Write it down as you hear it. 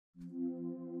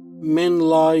Men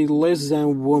lie less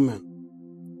than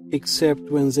women, except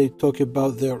when they talk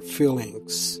about their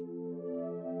feelings.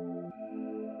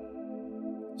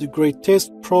 The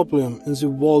greatest problem in the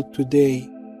world today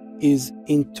is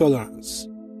intolerance.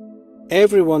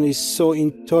 Everyone is so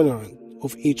intolerant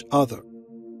of each other.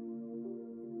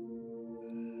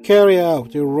 Carry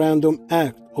out a random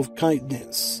act of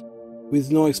kindness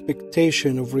with no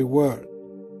expectation of reward,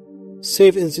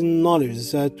 save in the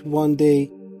knowledge that one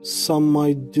day some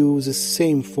might do the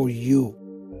same for you.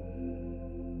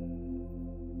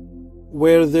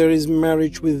 Where there is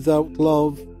marriage without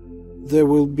love, there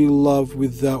will be love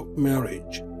without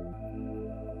marriage.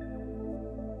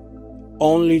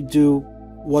 Only do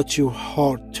what your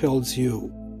heart tells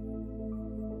you.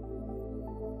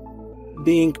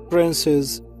 Being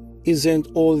princess isn't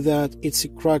all that it's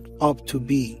cracked up to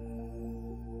be.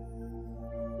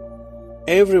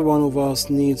 Every one of us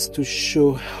needs to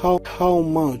show how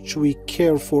much we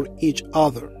care for each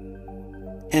other,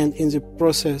 and in the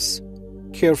process,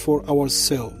 care for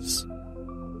ourselves.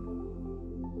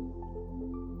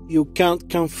 You can't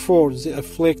comfort the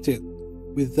afflicted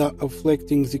without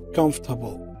afflicting the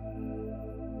comfortable.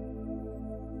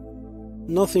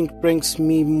 Nothing brings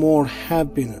me more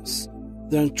happiness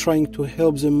than trying to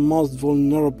help the most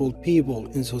vulnerable people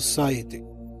in society.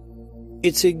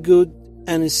 It's a good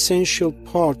and essential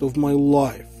part of my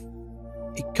life,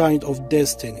 a kind of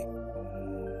destiny.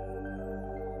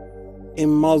 A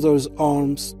mother's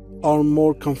arms are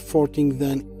more comforting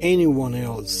than anyone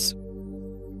else.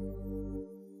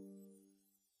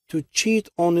 To cheat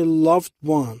on a loved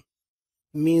one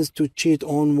means to cheat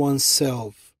on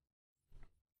oneself.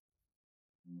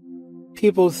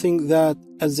 People think that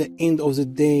at the end of the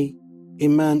day, a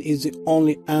man is the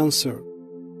only answer.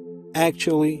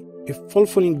 Actually, a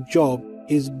fulfilling job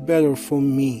is better for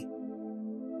me.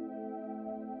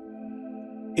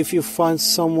 If you find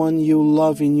someone you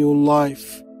love in your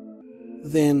life,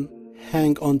 then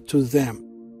hang on to them.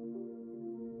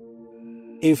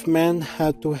 If men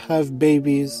had to have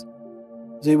babies,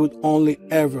 they would only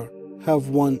ever have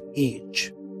one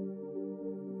each.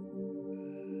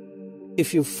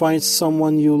 If you find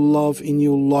someone you love in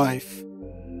your life,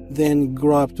 then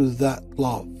grab to that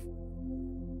love.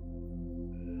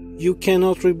 You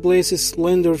cannot replace a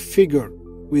slender figure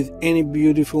with any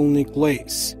beautiful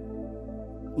necklace.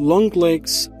 Long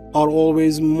legs are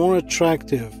always more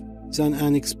attractive than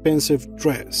an expensive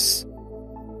dress.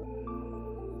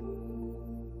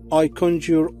 I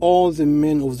conjure all the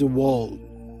men of the world,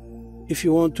 if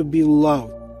you want to be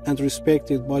loved and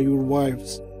respected by your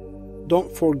wives,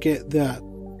 don't forget that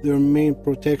their main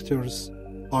protectors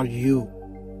are you.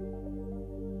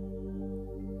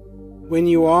 When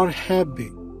you are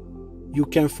happy, you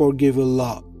can forgive a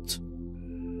lot.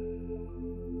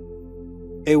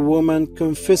 A woman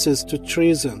confesses to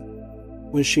treason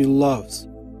when she loves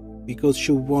because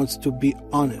she wants to be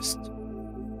honest,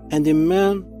 and a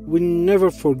man will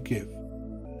never forgive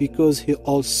because he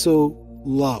also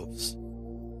loves.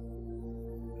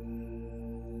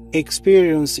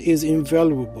 Experience is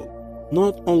invaluable,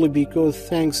 not only because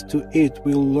thanks to it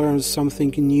we'll learn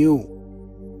something new,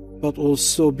 but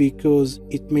also because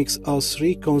it makes us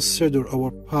reconsider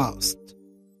our past.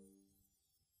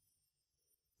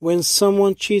 When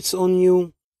someone cheats on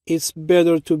you, it's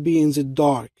better to be in the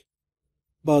dark,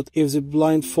 but if the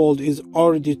blindfold is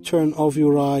already turned off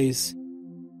your eyes,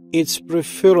 it's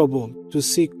preferable to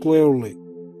see clearly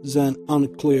than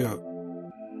unclear.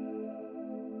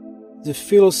 The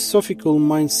philosophical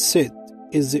mindset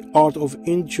is the art of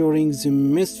enduring the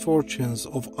misfortunes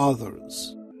of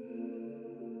others.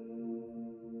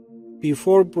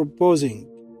 Before proposing,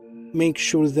 make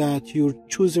sure that your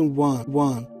chosen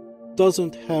one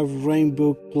doesn't have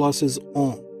rainbow glasses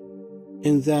on,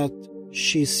 and that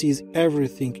she sees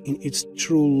everything in its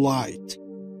true light.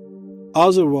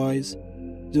 Otherwise,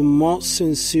 the most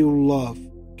sincere love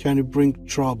can bring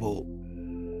trouble.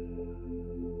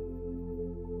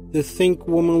 The thing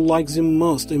women like the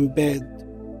most in bed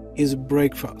is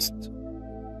breakfast.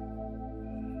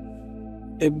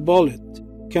 A bullet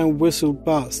can whistle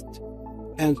past,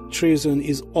 and treason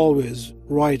is always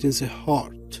right in the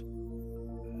heart.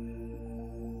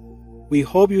 We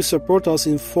hope you support us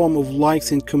in form of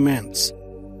likes and comments.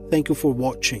 Thank you for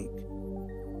watching.